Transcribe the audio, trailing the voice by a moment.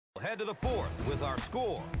head to the fourth with our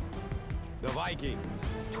score. The Vikings,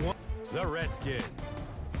 20. The Redskins,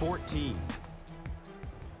 14.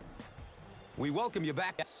 We welcome you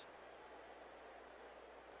back.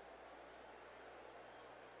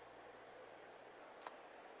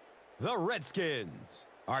 The Redskins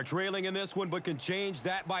are trailing in this one, but can change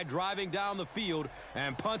that by driving down the field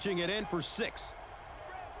and punching it in for 6.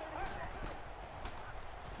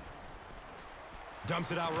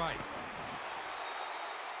 Dumps it out right.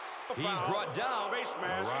 He's brought down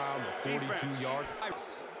around the 42-yard.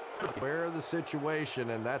 Aware of the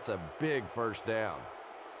situation, and that's a big first down.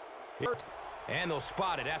 And they'll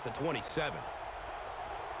spot it at the 27.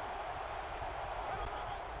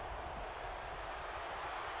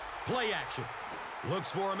 Play action.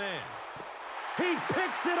 Looks for a man. He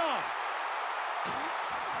picks it off.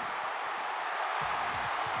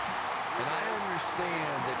 And I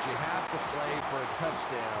understand that you have to play for a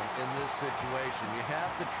touchdown in this situation. You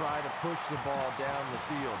have to try to push the ball down the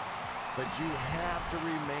field. But you have to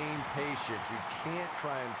remain patient. You can't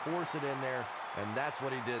try and force it in there, and that's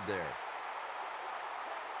what he did there.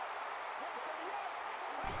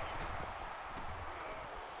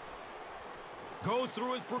 Goes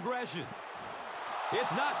through his progression.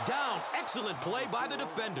 It's not down. Excellent play by the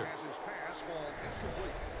defender.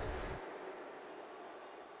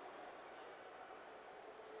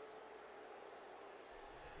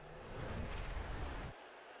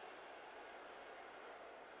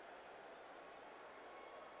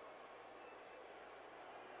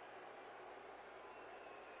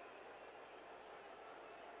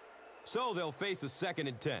 So they'll face a 2nd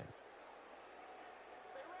and 10.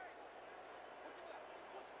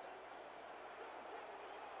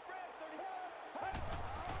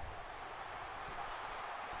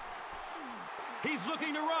 He's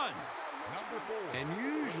looking to run. And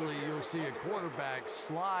usually you'll see a quarterback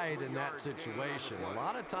slide in that situation. A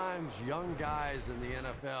lot of times young guys in the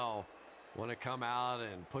NFL want to come out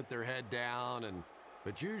and put their head down,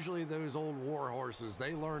 but usually those old war horses,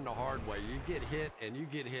 they learn the hard way. You get hit, and you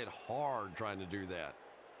get hit hard trying to do that.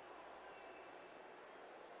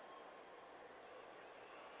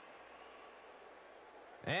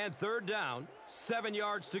 And 3rd down, 7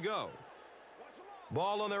 yards to go.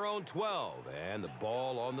 Ball on their own 12, and the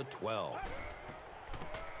ball on the 12.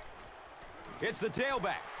 It's the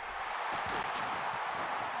tailback.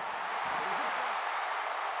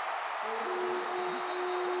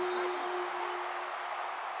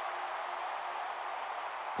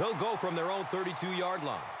 They'll go from their own 32-yard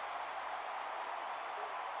line.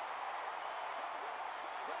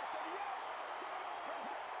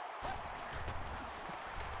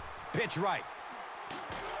 Pitch right.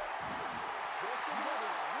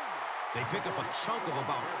 They pick up a chunk of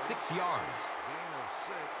about 6 yards.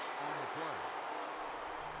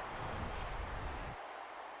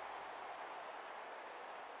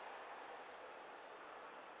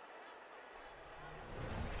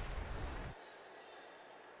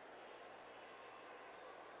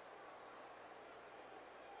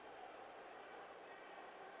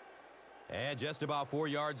 And just about 4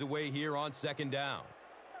 yards away here on 2nd down.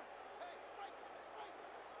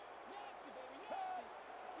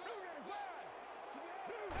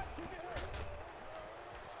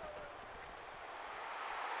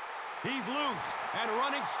 He's loose and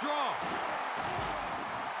running strong.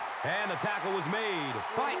 And the tackle was made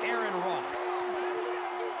by Aaron Ross.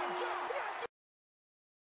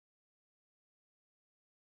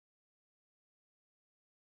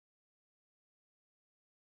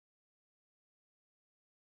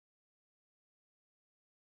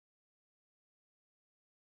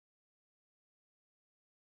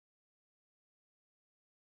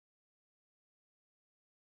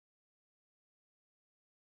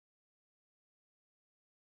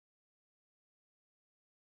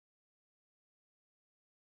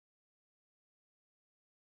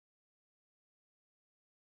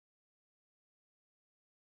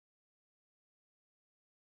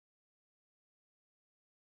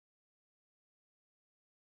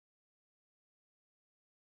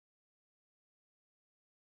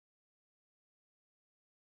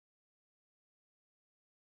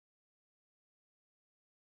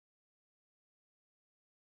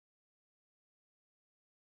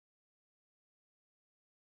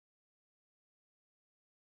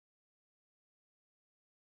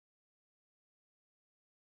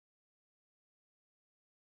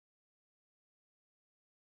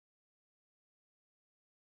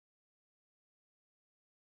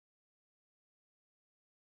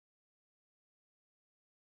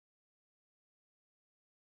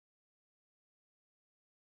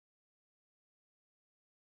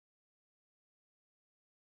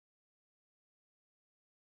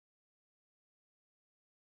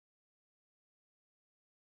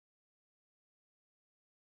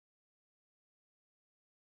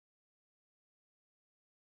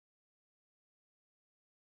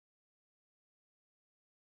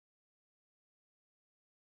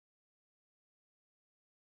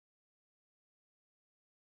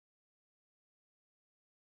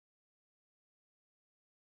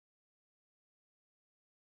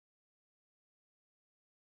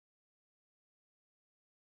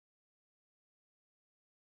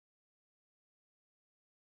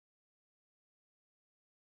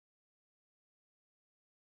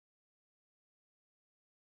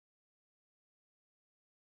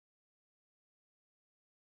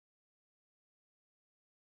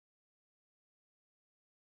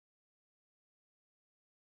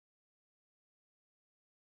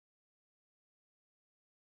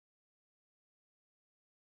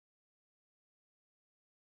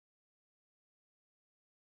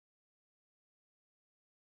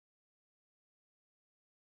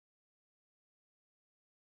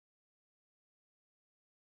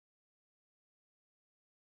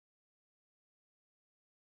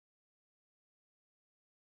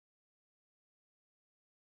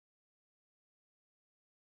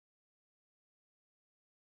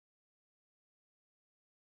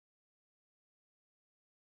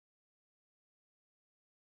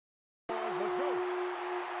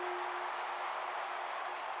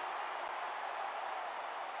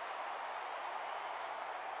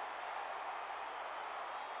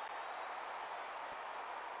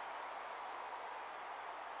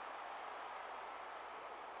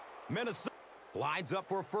 Minnesota lines up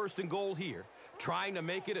for a 1st and goal here, trying to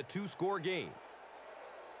make it a 2-score game.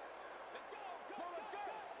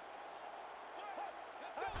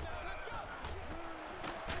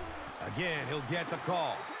 Again, he'll get the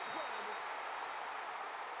call.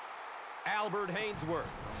 Albert Haynesworth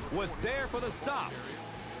was there for the stop.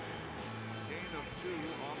 Gain of 2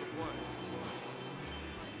 on the play.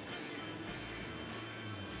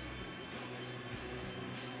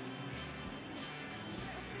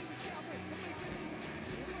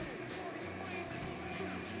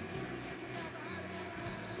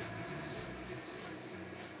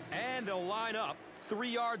 And they'll line up 3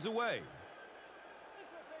 yards away.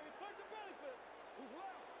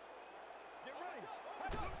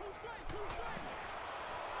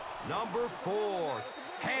 Number 4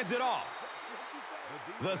 hands it off.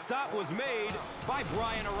 The stop was made by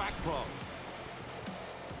Brian Orakpo.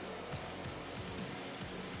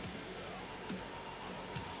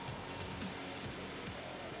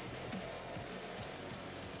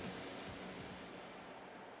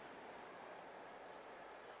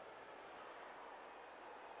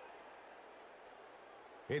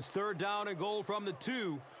 It's 3rd down and goal from the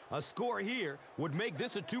 2. A score here would make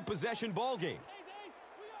this a 2-possession ball game.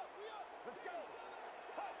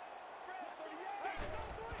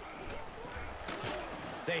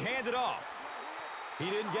 They hand it off. He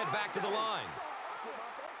didn't get back to the line.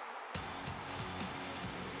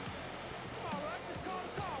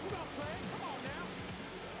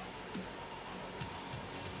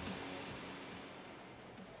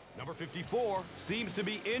 Number 54 seems to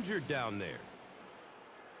be injured down there.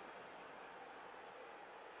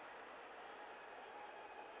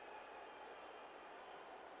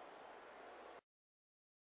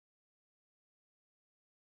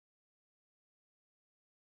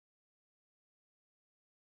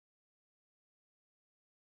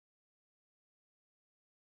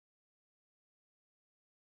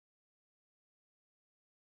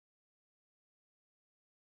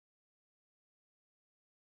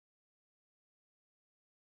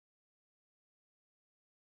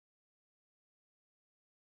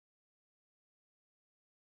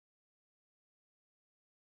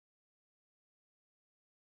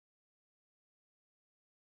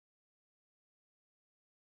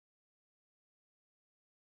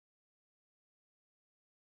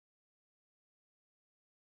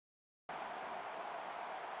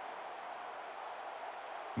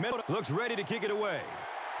 Miller looks ready to kick it away.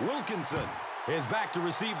 Wilkinson is back to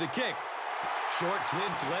receive the kick. Short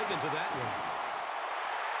kid leg into that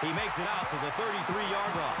one. He makes it out to the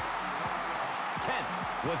 33-yard line. Kent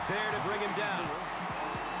was there to bring him down.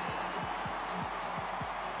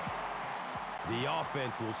 The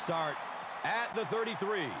offense will start at the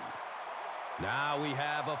 33. Now we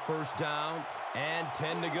have a 1st down and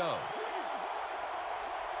 10 to go.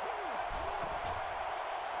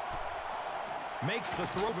 Makes the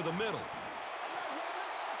throw over the middle.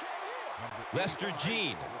 Lester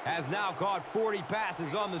Jean has now caught 40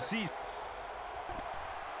 passes on the season.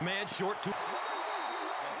 Man short to...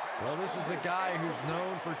 Well, this is a guy who's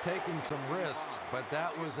known for taking some risks, but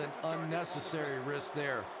that was an unnecessary risk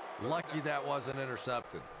there. Lucky that wasn't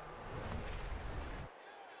intercepted.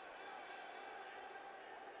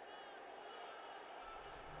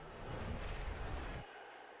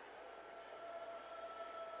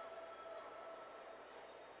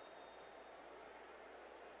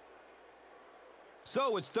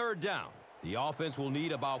 So it's 3rd down. The offense will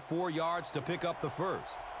need about 4 yards to pick up the 1st.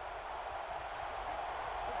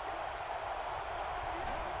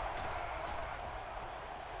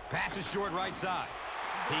 Pass is short right side.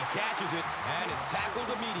 He catches it and is tackled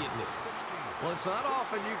immediately. Well, it's not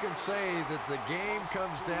often you can say that the game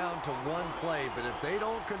comes down to one play, but if they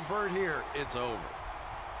don't convert here, it's over.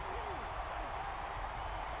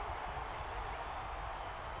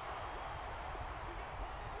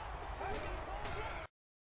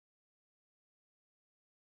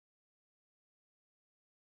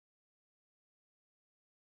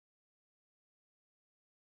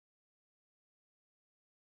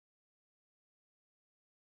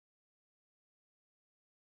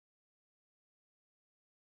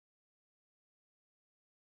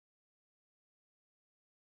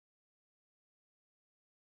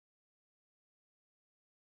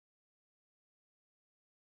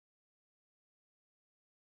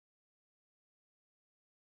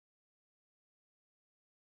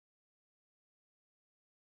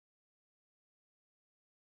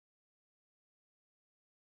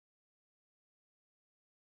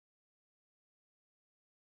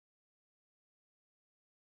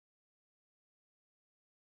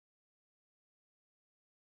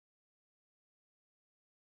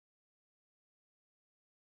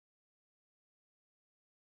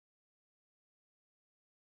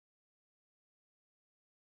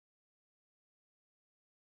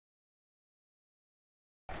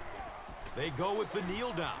 They go with the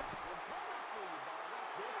kneel down.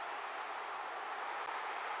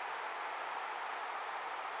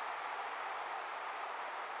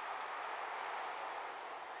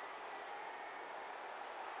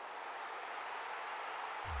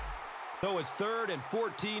 So it's 3rd and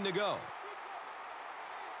 14 to go.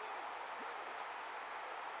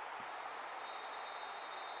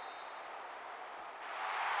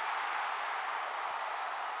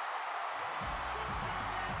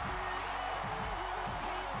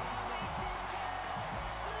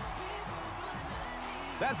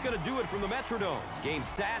 That's going to do it from the Metrodome. Game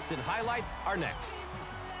stats and highlights are next.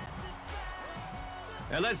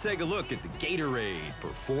 And let's take a look at the Gatorade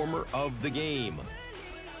Performer of the Game.